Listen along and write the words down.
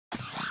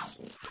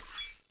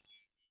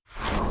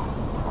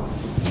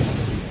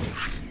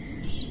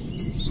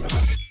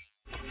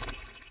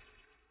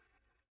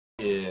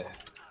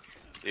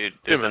Dude,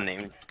 there's a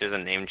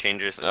name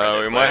changer.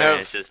 We might have.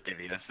 It's just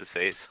Divios'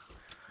 face.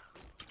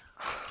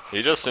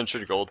 He just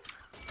centured gold.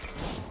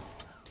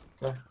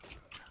 Okay.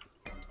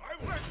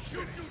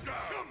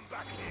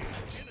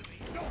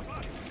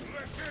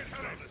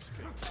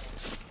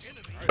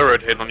 They're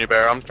rotating on you,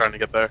 Bear. I'm trying to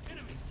get there.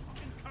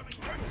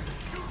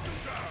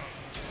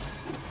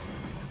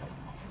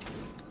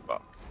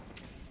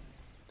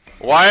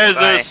 Why is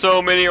there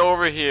so many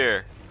over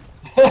here?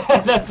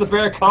 That's the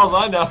bear calls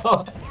I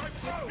know.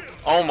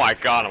 Oh my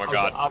god, oh my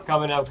god. I'm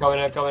coming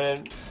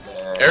in.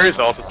 Ares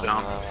ult is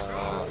down.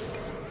 Oh,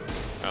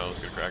 that was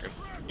good Kraken.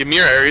 Give me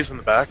your Ares in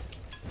the back.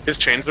 His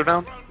chains are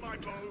down.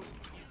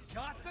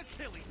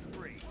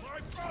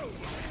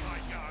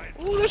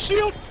 Ooh, the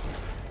shield!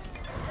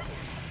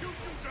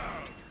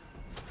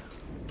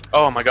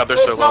 Oh my god, they're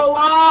They're so so low.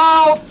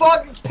 low!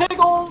 Fucking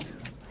pickles!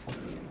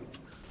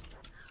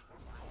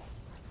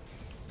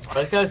 Oh,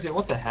 these guys do.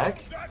 What the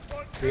heck? Do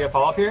we get a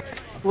follow up here?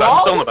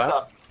 I'm still in the back.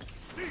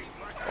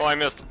 Oh, I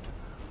missed.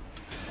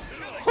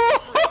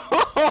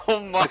 Oh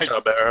my Nice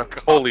job, Bear.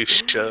 Holy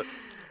shit.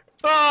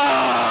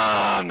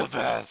 Ah, I'm the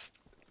best.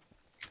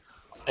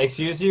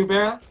 Excuse you,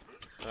 Barra?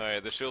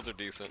 Alright, the shields are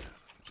decent.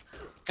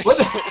 What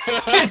the?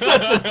 He's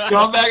such a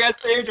scumbag. I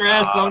saved your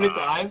ass so many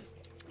times.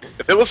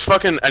 If it was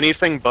fucking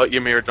anything but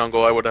Ymir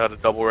jungle, I would have had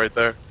a double right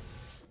there.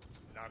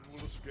 None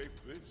will escape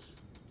this.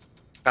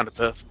 Kinda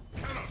pissed.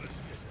 Cannot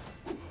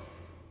escape.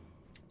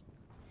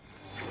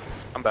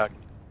 I'm back.